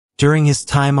During his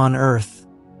time on earth,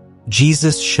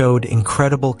 Jesus showed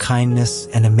incredible kindness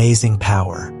and amazing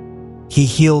power. He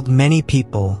healed many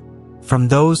people, from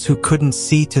those who couldn't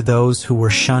see to those who were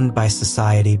shunned by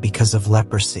society because of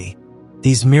leprosy.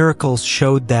 These miracles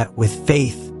showed that with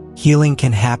faith, healing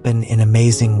can happen in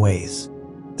amazing ways.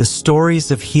 The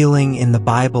stories of healing in the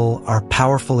Bible are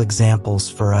powerful examples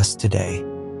for us today.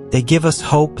 They give us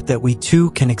hope that we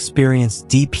too can experience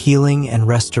deep healing and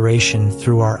restoration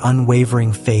through our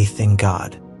unwavering faith in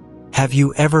God. Have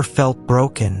you ever felt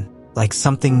broken, like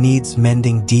something needs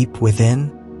mending deep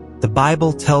within? The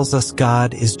Bible tells us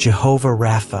God is Jehovah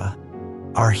Rapha,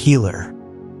 our healer.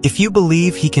 If you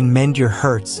believe He can mend your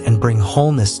hurts and bring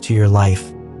wholeness to your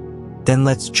life, then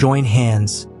let's join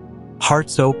hands,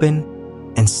 hearts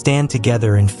open, and stand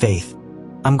together in faith.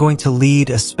 I'm going to lead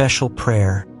a special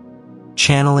prayer,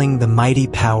 channeling the mighty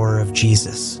power of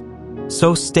Jesus.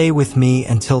 So stay with me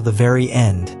until the very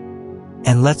end,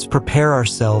 and let's prepare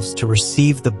ourselves to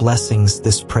receive the blessings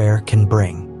this prayer can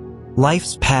bring.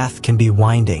 Life's path can be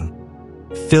winding,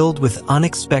 filled with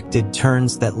unexpected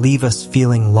turns that leave us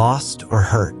feeling lost or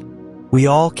hurt. We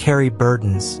all carry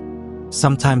burdens,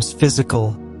 sometimes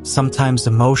physical, sometimes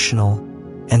emotional,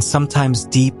 and sometimes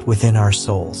deep within our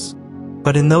souls.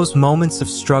 But in those moments of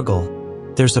struggle,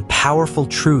 there's a powerful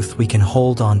truth we can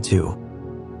hold on to.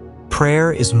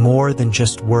 Prayer is more than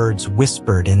just words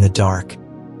whispered in the dark.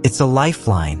 It's a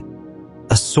lifeline,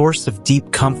 a source of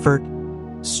deep comfort,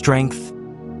 strength,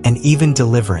 and even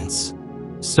deliverance.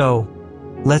 So,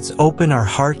 let's open our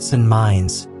hearts and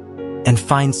minds and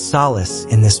find solace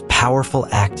in this powerful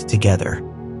act together.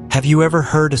 Have you ever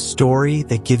heard a story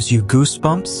that gives you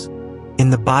goosebumps? In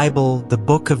the Bible, the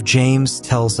book of James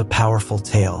tells a powerful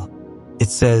tale. It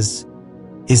says,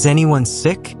 "Is anyone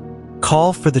sick?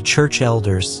 Call for the church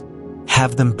elders,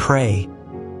 have them pray,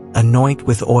 anoint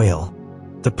with oil."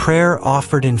 The prayer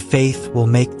offered in faith will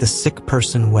make the sick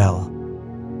person well.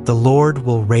 The Lord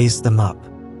will raise them up.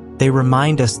 They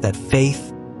remind us that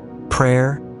faith,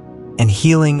 prayer, and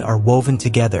healing are woven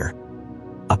together,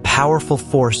 a powerful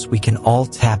force we can all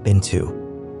tap into.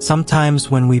 Sometimes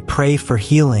when we pray for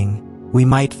healing, we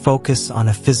might focus on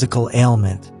a physical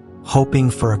ailment,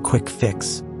 hoping for a quick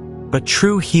fix. But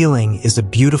true healing is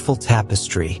a beautiful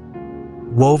tapestry,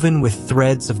 woven with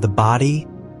threads of the body,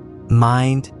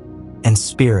 mind, and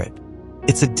spirit.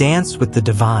 It's a dance with the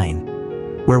divine,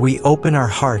 where we open our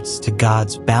hearts to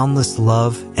God's boundless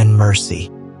love and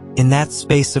mercy. In that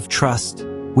space of trust,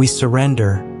 we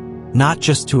surrender, not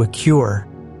just to a cure,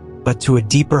 but to a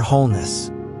deeper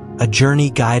wholeness, a journey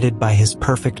guided by His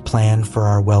perfect plan for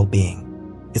our well-being.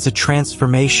 It's a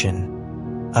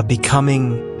transformation, a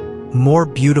becoming more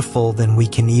beautiful than we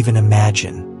can even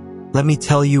imagine. Let me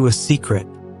tell you a secret.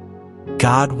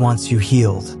 God wants you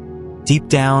healed. Deep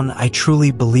down, I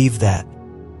truly believe that.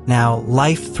 Now,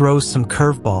 life throws some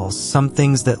curveballs, some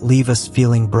things that leave us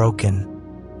feeling broken,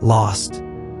 lost.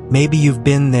 Maybe you've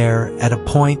been there at a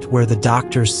point where the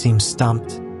doctors seem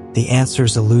stumped, the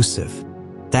answer's elusive.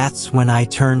 That's when I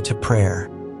turn to prayer.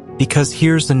 Because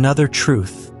here's another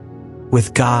truth.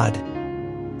 With God,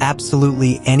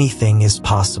 absolutely anything is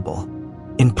possible.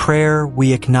 In prayer,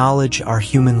 we acknowledge our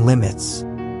human limits,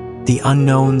 the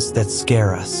unknowns that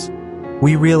scare us.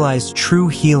 We realize true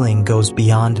healing goes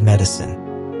beyond medicine.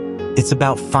 It's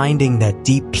about finding that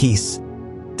deep peace,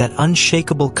 that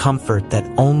unshakable comfort that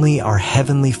only our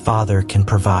Heavenly Father can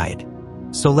provide.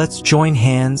 So let's join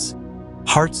hands,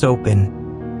 hearts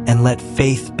open, and let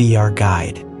faith be our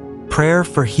guide. Prayer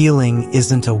for healing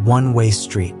isn't a one-way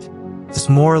street. It's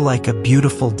more like a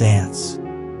beautiful dance.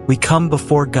 We come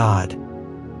before God,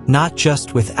 not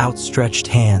just with outstretched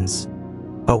hands,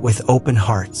 but with open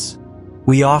hearts.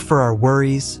 We offer our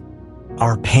worries,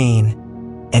 our pain,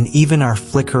 and even our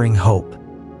flickering hope.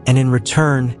 And in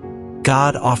return,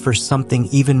 God offers something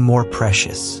even more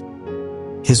precious.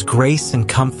 His grace and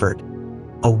comfort,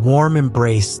 a warm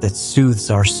embrace that soothes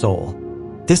our soul.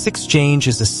 This exchange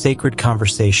is a sacred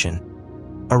conversation,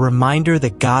 a reminder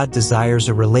that God desires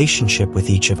a relationship with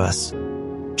each of us,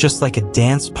 just like a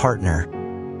dance partner,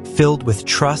 filled with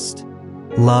trust,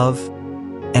 love,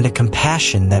 and a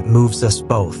compassion that moves us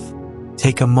both.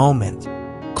 Take a moment.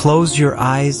 Close your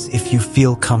eyes if you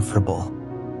feel comfortable.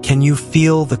 Can you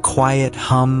feel the quiet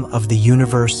hum of the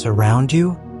universe around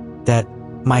you? That,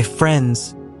 my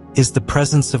friends, is the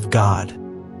presence of God,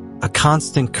 a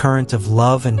constant current of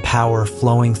love and power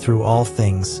flowing through all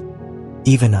things,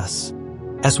 even us.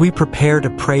 As we prepare to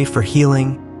pray for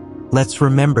healing, let's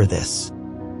remember this.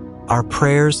 Our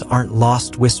prayers aren't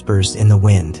lost whispers in the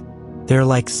wind. They're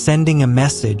like sending a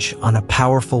message on a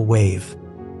powerful wave,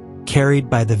 carried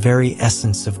by the very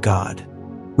essence of God.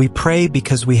 We pray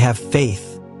because we have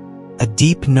faith, a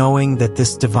deep knowing that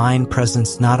this divine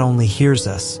presence not only hears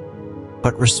us,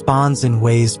 but responds in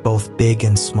ways both big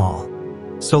and small.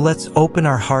 So let's open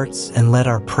our hearts and let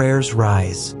our prayers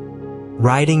rise,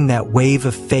 riding that wave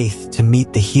of faith to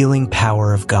meet the healing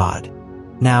power of God.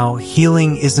 Now,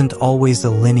 healing isn't always a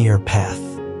linear path.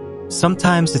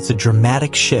 Sometimes it's a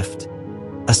dramatic shift,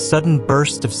 a sudden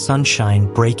burst of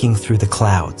sunshine breaking through the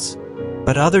clouds.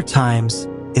 But other times,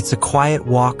 it's a quiet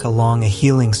walk along a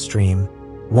healing stream,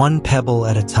 one pebble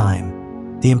at a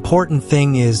time. The important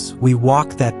thing is we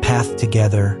walk that path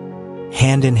together,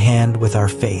 hand in hand with our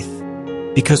faith.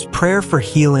 Because prayer for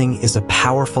healing is a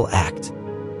powerful act,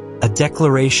 a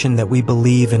declaration that we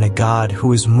believe in a God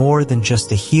who is more than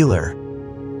just a healer,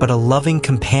 but a loving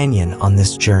companion on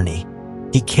this journey.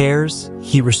 He cares,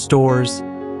 He restores,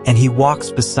 and He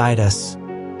walks beside us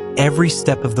every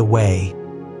step of the way,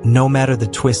 no matter the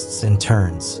twists and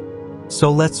turns.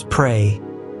 So let's pray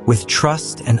with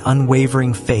trust and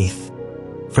unwavering faith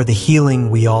for the healing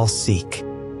we all seek.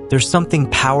 There's something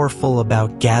powerful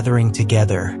about gathering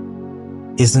together,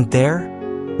 isn't there?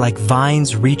 Like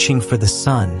vines reaching for the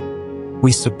sun,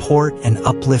 we support and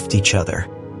uplift each other.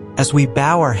 As we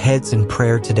bow our heads in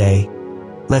prayer today,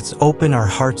 let's open our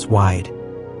hearts wide,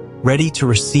 ready to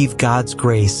receive God's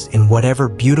grace in whatever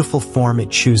beautiful form it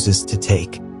chooses to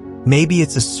take. Maybe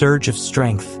it's a surge of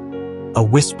strength, a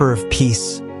whisper of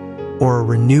peace, or a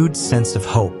renewed sense of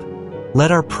hope.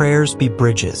 Let our prayers be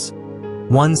bridges,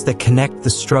 ones that connect the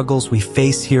struggles we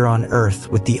face here on earth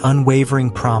with the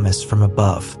unwavering promise from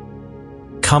above.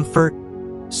 Comfort,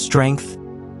 strength,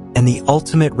 and the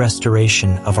ultimate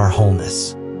restoration of our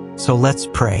wholeness. So let's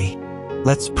pray.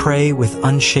 Let's pray with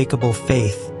unshakable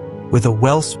faith, with a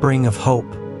wellspring of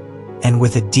hope, and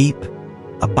with a deep,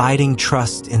 abiding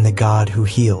trust in the God who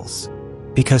heals.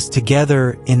 Because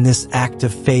together in this act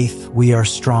of faith, we are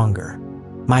stronger.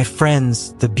 My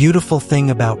friends, the beautiful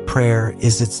thing about prayer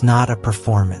is it's not a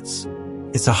performance.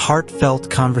 It's a heartfelt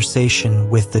conversation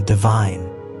with the divine.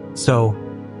 So,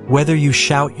 whether you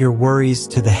shout your worries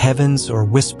to the heavens or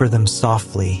whisper them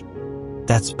softly,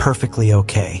 that's perfectly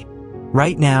okay.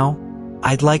 Right now,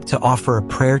 I'd like to offer a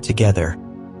prayer together,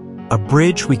 a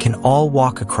bridge we can all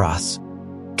walk across,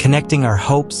 connecting our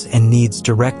hopes and needs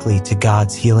directly to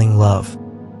God's healing love.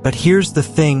 But here's the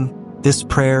thing, this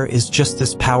prayer is just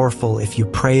as powerful if you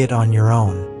pray it on your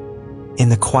own, in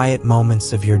the quiet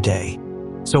moments of your day.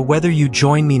 So whether you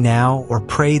join me now or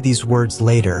pray these words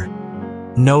later,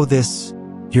 know this,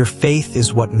 your faith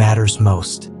is what matters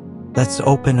most. Let's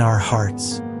open our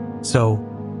hearts. So,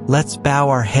 let's bow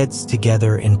our heads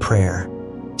together in prayer.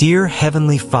 Dear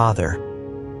Heavenly Father,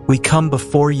 we come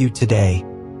before you today,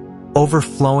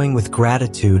 overflowing with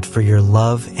gratitude for your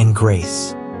love and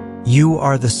grace. You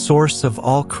are the source of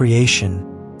all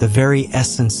creation, the very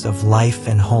essence of life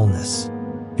and wholeness.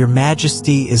 Your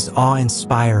majesty is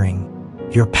awe-inspiring,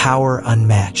 your power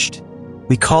unmatched.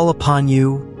 We call upon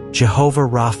you, Jehovah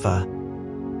Rapha,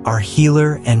 our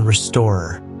healer and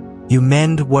restorer. You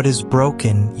mend what is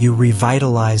broken, you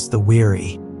revitalize the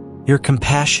weary. Your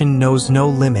compassion knows no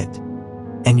limit,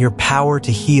 and your power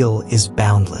to heal is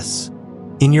boundless.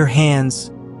 In your hands,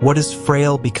 what is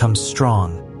frail becomes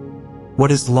strong. What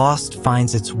is lost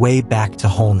finds its way back to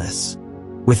wholeness.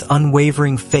 With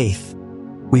unwavering faith,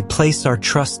 we place our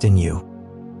trust in you,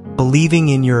 believing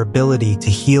in your ability to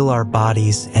heal our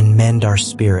bodies and mend our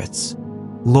spirits.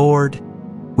 Lord,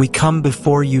 we come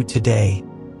before you today,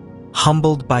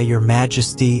 humbled by your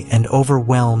majesty and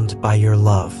overwhelmed by your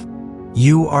love.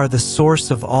 You are the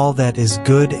source of all that is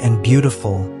good and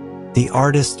beautiful, the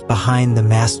artist behind the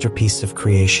masterpiece of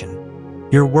creation.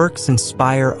 Your works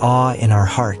inspire awe in our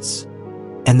hearts,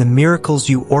 and the miracles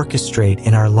you orchestrate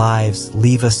in our lives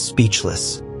leave us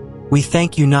speechless. We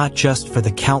thank you not just for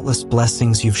the countless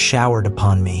blessings you've showered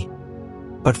upon me,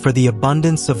 but for the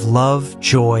abundance of love,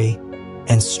 joy,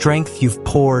 and strength you've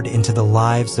poured into the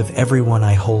lives of everyone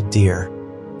I hold dear.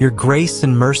 Your grace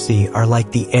and mercy are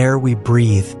like the air we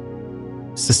breathe,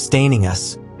 sustaining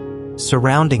us,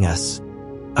 surrounding us,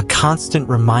 a constant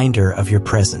reminder of your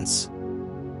presence.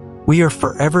 We are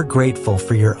forever grateful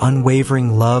for your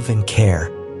unwavering love and care,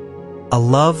 a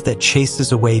love that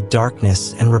chases away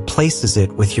darkness and replaces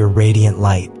it with your radiant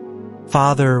light.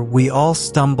 Father, we all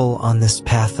stumble on this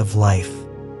path of life.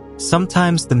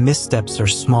 Sometimes the missteps are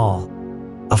small,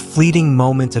 a fleeting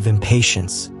moment of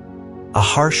impatience, a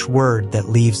harsh word that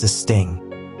leaves a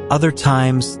sting. Other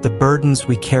times, the burdens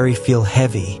we carry feel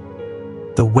heavy,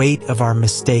 the weight of our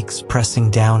mistakes pressing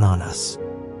down on us.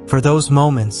 For those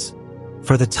moments,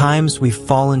 for the times we've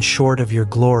fallen short of your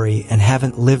glory and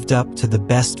haven't lived up to the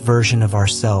best version of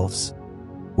ourselves,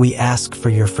 we ask for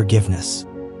your forgiveness.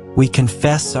 We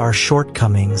confess our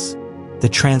shortcomings, the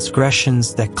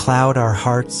transgressions that cloud our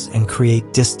hearts and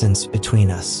create distance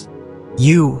between us.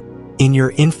 You, in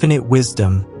your infinite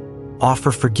wisdom,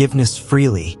 offer forgiveness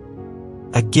freely,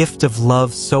 a gift of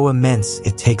love so immense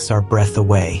it takes our breath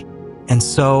away. And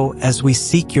so, as we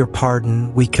seek your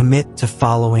pardon, we commit to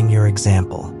following your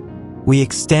example. We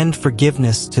extend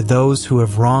forgiveness to those who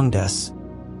have wronged us,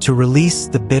 to release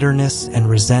the bitterness and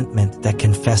resentment that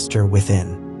can fester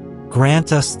within.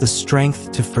 Grant us the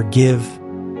strength to forgive,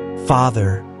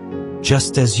 Father,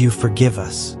 just as you forgive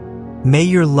us. May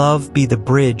your love be the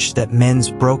bridge that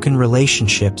mends broken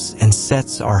relationships and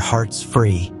sets our hearts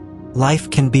free.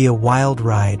 Life can be a wild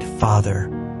ride,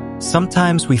 Father.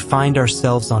 Sometimes we find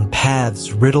ourselves on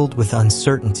paths riddled with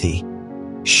uncertainty,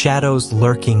 shadows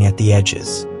lurking at the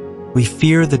edges. We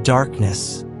fear the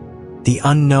darkness, the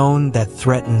unknown that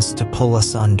threatens to pull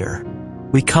us under.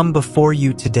 We come before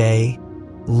you today,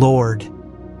 Lord,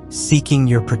 seeking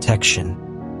your protection.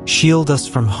 Shield us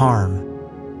from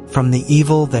harm, from the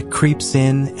evil that creeps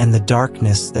in and the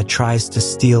darkness that tries to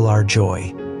steal our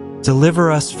joy. Deliver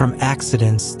us from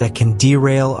accidents that can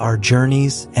derail our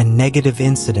journeys and negative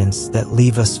incidents that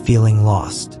leave us feeling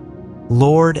lost.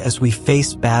 Lord, as we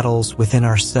face battles within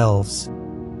ourselves,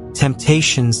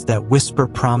 temptations that whisper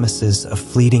promises of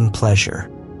fleeting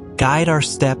pleasure, guide our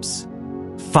steps,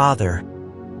 Father,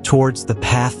 towards the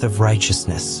path of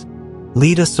righteousness.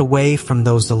 Lead us away from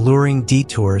those alluring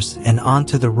detours and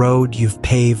onto the road you've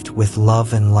paved with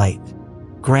love and light.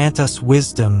 Grant us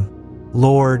wisdom,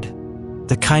 Lord,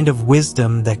 the kind of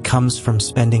wisdom that comes from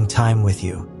spending time with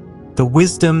you. The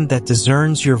wisdom that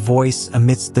discerns your voice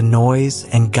amidst the noise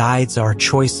and guides our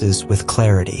choices with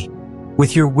clarity.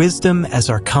 With your wisdom as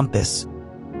our compass,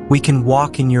 we can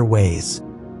walk in your ways,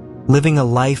 living a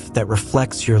life that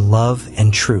reflects your love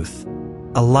and truth.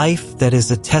 A life that is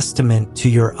a testament to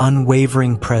your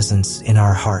unwavering presence in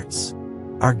our hearts.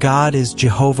 Our God is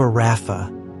Jehovah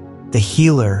Rapha, the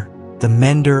healer, the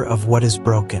mender of what is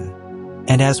broken.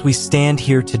 And as we stand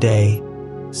here today,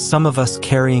 some of us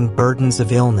carrying burdens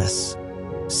of illness,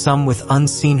 some with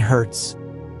unseen hurts,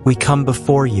 we come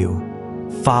before you,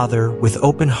 Father, with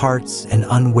open hearts and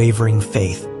unwavering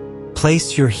faith.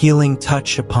 Place your healing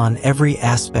touch upon every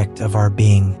aspect of our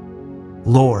being,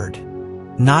 Lord,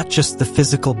 not just the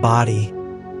physical body,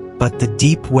 but the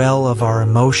deep well of our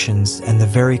emotions and the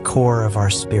very core of our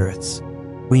spirits.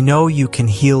 We know you can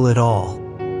heal it all.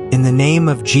 In the name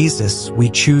of Jesus, we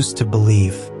choose to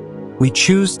believe. We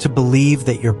choose to believe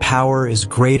that your power is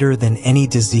greater than any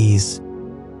disease,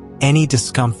 any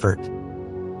discomfort,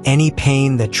 any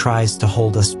pain that tries to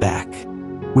hold us back.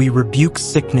 We rebuke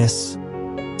sickness,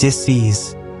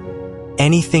 disease,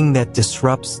 anything that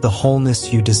disrupts the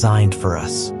wholeness you designed for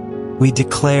us. We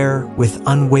declare with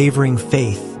unwavering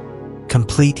faith,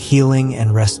 complete healing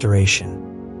and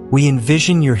restoration. We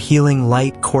envision your healing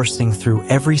light coursing through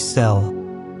every cell,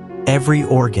 every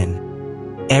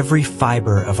organ, every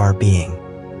fiber of our being.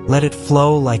 Let it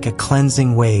flow like a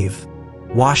cleansing wave,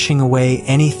 washing away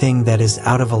anything that is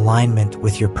out of alignment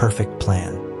with your perfect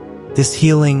plan. This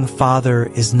healing, Father,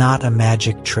 is not a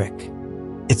magic trick.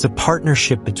 It's a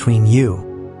partnership between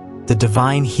you, the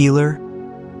divine healer,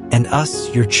 and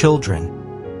us, your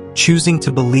children, choosing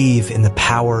to believe in the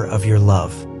power of your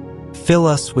love. Fill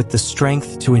us with the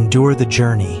strength to endure the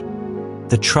journey,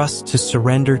 the trust to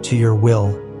surrender to your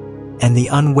will, and the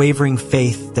unwavering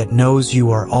faith that knows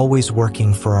you are always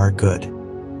working for our good.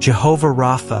 Jehovah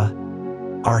Rapha,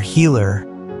 our healer,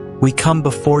 we come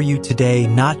before you today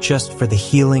not just for the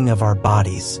healing of our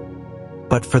bodies,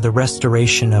 but for the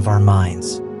restoration of our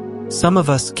minds. Some of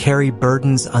us carry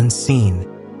burdens unseen,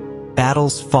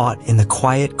 battles fought in the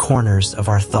quiet corners of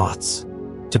our thoughts.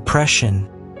 Depression,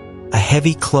 a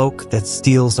heavy cloak that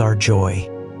steals our joy.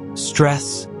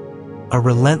 Stress, a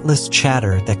relentless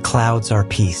chatter that clouds our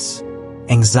peace.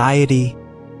 Anxiety,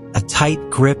 a tight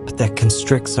grip that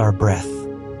constricts our breath.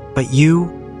 But you,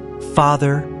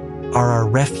 Father, are our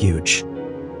refuge,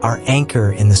 our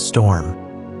anchor in the storm.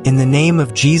 In the name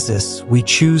of Jesus, we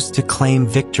choose to claim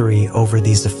victory over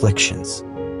these afflictions.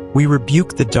 We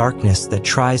rebuke the darkness that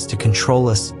tries to control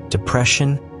us,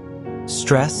 depression,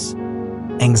 stress,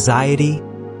 anxiety,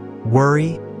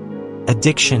 worry,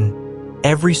 addiction,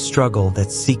 every struggle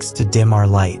that seeks to dim our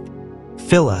light.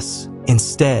 Fill us,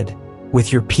 instead,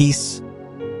 with your peace,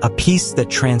 a peace that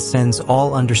transcends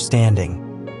all understanding,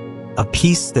 a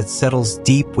peace that settles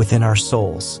deep within our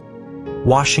souls,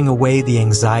 washing away the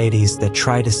anxieties that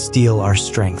try to steal our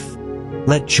strength.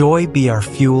 Let joy be our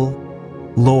fuel,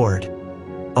 Lord,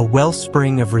 a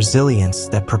wellspring of resilience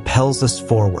that propels us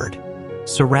forward.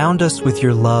 Surround us with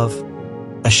your love,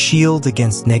 a shield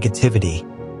against negativity,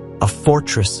 a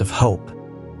fortress of hope.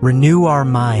 Renew our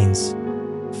minds,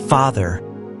 Father,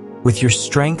 with your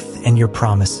strength and your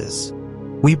promises,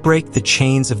 we break the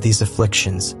chains of these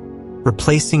afflictions,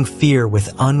 replacing fear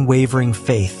with unwavering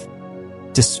faith,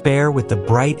 despair with the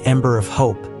bright ember of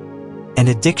hope, and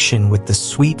addiction with the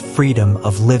sweet freedom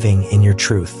of living in your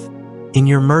truth. In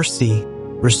your mercy,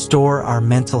 restore our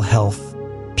mental health,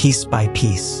 piece by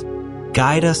piece.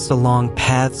 Guide us along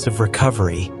paths of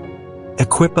recovery.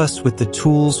 Equip us with the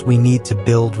tools we need to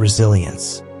build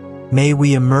resilience. May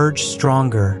we emerge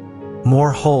stronger,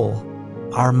 more whole,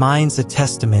 our minds a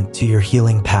testament to your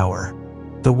healing power.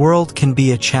 The world can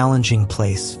be a challenging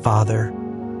place, Father.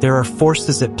 There are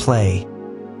forces at play,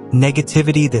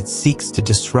 negativity that seeks to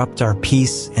disrupt our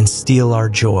peace and steal our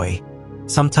joy.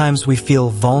 Sometimes we feel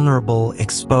vulnerable,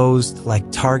 exposed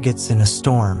like targets in a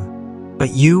storm.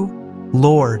 But you,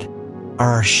 Lord,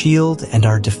 are our shield and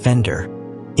our defender.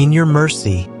 In your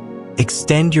mercy,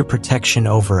 extend your protection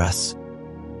over us,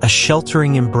 a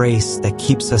sheltering embrace that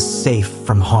keeps us safe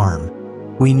from harm.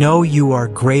 We know you are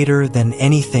greater than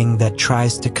anything that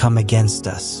tries to come against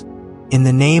us. In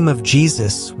the name of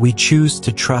Jesus, we choose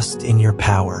to trust in your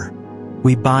power.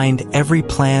 We bind every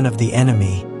plan of the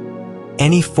enemy,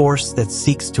 any force that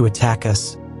seeks to attack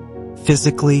us,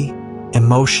 physically,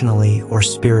 emotionally, or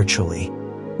spiritually.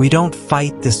 We don't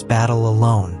fight this battle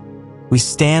alone. We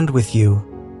stand with you,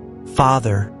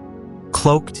 Father,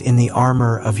 cloaked in the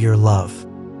armor of your love.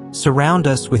 Surround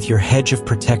us with your hedge of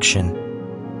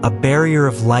protection, a barrier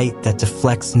of light that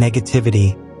deflects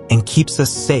negativity and keeps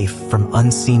us safe from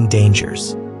unseen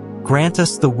dangers. Grant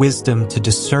us the wisdom to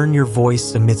discern your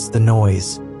voice amidst the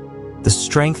noise, the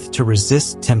strength to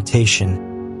resist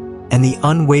temptation, and the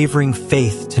unwavering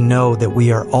faith to know that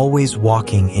we are always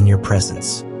walking in your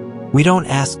presence. We don't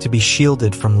ask to be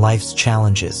shielded from life's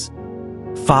challenges,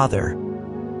 Father,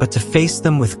 but to face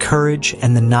them with courage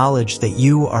and the knowledge that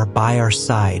you are by our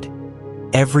side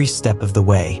every step of the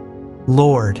way.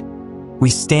 Lord, we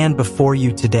stand before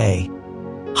you today,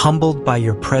 humbled by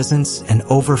your presence and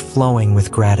overflowing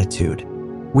with gratitude.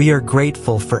 We are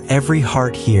grateful for every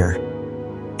heart here,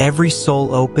 every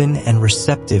soul open and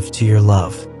receptive to your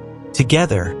love.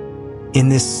 Together, in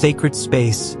this sacred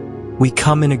space, we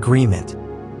come in agreement,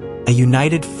 a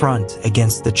united front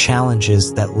against the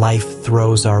challenges that life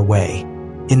throws our way.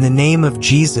 In the name of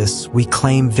Jesus, we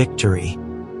claim victory.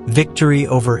 Victory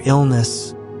over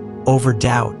illness, over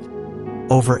doubt,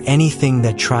 over anything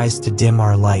that tries to dim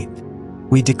our light.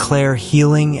 We declare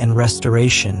healing and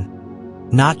restoration,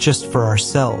 not just for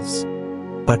ourselves,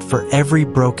 but for every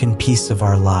broken piece of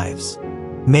our lives.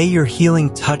 May your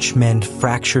healing touch mend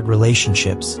fractured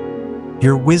relationships,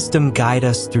 your wisdom guide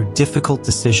us through difficult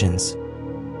decisions,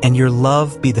 and your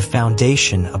love be the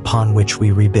foundation upon which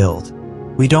we rebuild.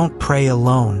 We don't pray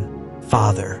alone,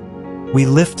 Father. We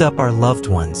lift up our loved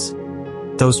ones,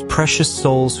 those precious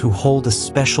souls who hold a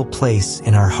special place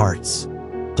in our hearts.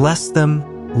 Bless them,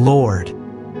 Lord,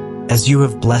 as you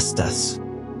have blessed us.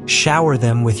 Shower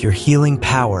them with your healing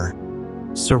power,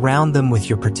 surround them with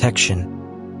your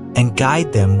protection, and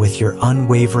guide them with your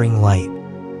unwavering light.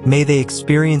 May they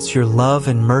experience your love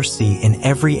and mercy in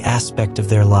every aspect of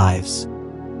their lives,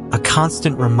 a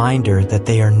constant reminder that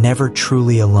they are never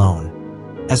truly alone.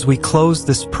 As we close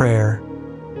this prayer,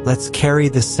 let's carry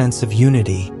this sense of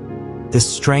unity, this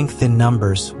strength in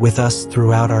numbers with us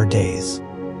throughout our days.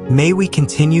 May we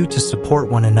continue to support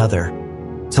one another,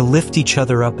 to lift each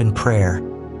other up in prayer,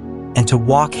 and to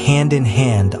walk hand in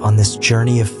hand on this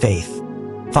journey of faith.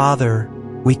 Father,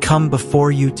 we come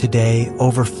before you today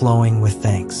overflowing with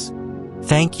thanks.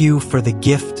 Thank you for the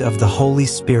gift of the Holy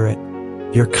Spirit,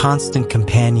 your constant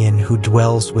companion who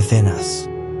dwells within us.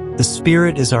 The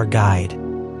Spirit is our guide,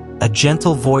 a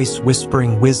gentle voice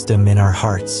whispering wisdom in our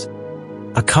hearts,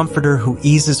 a comforter who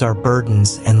eases our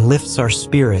burdens and lifts our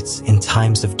spirits in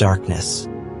times of darkness.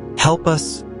 Help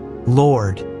us,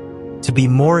 Lord, to be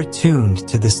more attuned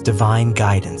to this divine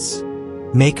guidance.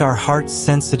 Make our hearts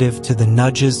sensitive to the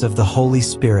nudges of the Holy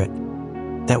Spirit,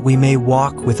 that we may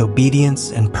walk with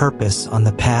obedience and purpose on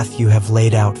the path you have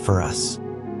laid out for us.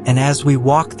 And as we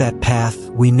walk that path,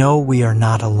 we know we are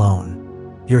not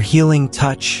alone. Your healing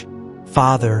touch,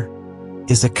 Father,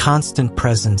 is a constant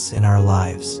presence in our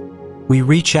lives. We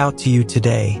reach out to you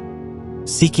today,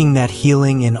 seeking that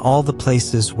healing in all the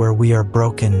places where we are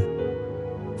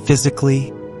broken, physically,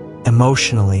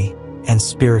 emotionally, and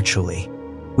spiritually.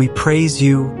 We praise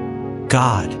you,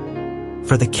 God,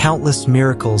 for the countless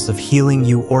miracles of healing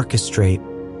you orchestrate,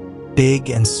 big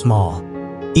and small,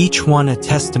 each one a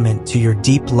testament to your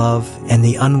deep love and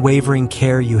the unwavering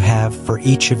care you have for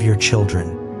each of your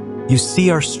children. You see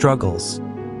our struggles,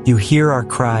 you hear our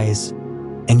cries,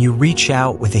 and you reach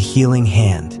out with a healing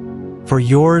hand. For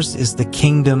yours is the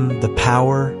kingdom, the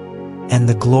power, and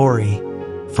the glory,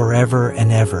 forever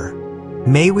and ever.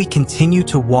 May we continue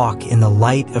to walk in the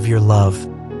light of your love,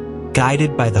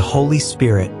 guided by the Holy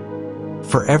Spirit,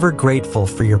 forever grateful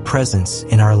for your presence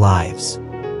in our lives.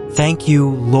 Thank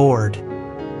you, Lord,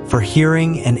 for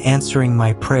hearing and answering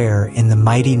my prayer in the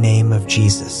mighty name of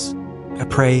Jesus. I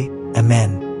pray,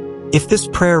 Amen. If this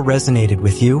prayer resonated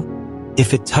with you,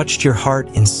 if it touched your heart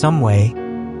in some way,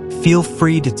 feel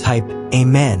free to type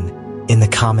Amen in the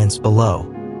comments below.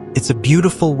 It's a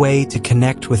beautiful way to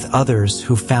connect with others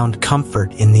who found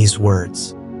comfort in these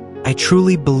words. I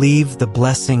truly believe the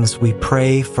blessings we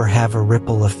pray for have a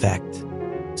ripple effect.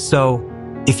 So,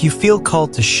 if you feel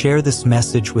called to share this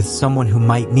message with someone who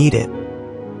might need it,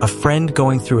 a friend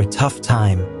going through a tough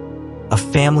time, a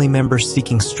family member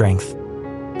seeking strength,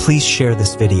 please share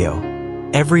this video.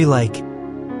 Every like,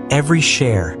 every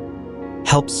share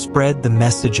helps spread the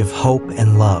message of hope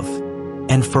and love.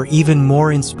 And for even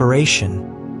more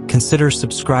inspiration, consider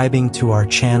subscribing to our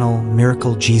channel,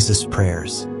 Miracle Jesus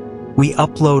Prayers. We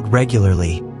upload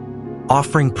regularly,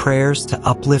 offering prayers to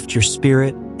uplift your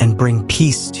spirit and bring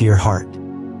peace to your heart.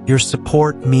 Your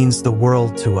support means the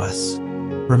world to us.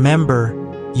 Remember,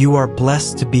 you are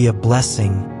blessed to be a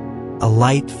blessing, a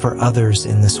light for others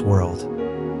in this world.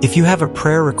 If you have a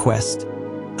prayer request,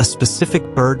 a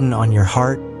specific burden on your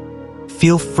heart,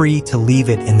 feel free to leave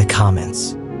it in the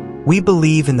comments. We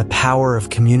believe in the power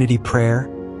of community prayer,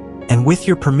 and with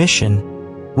your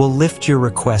permission, we'll lift your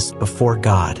request before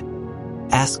God,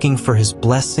 asking for His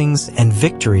blessings and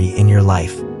victory in your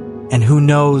life. And who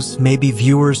knows, maybe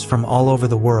viewers from all over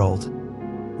the world,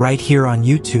 right here on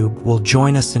YouTube, will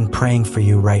join us in praying for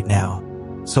you right now.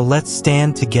 So let's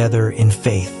stand together in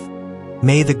faith.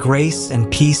 May the grace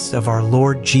and peace of our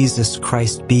Lord Jesus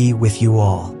Christ be with you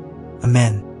all.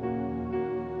 Amen.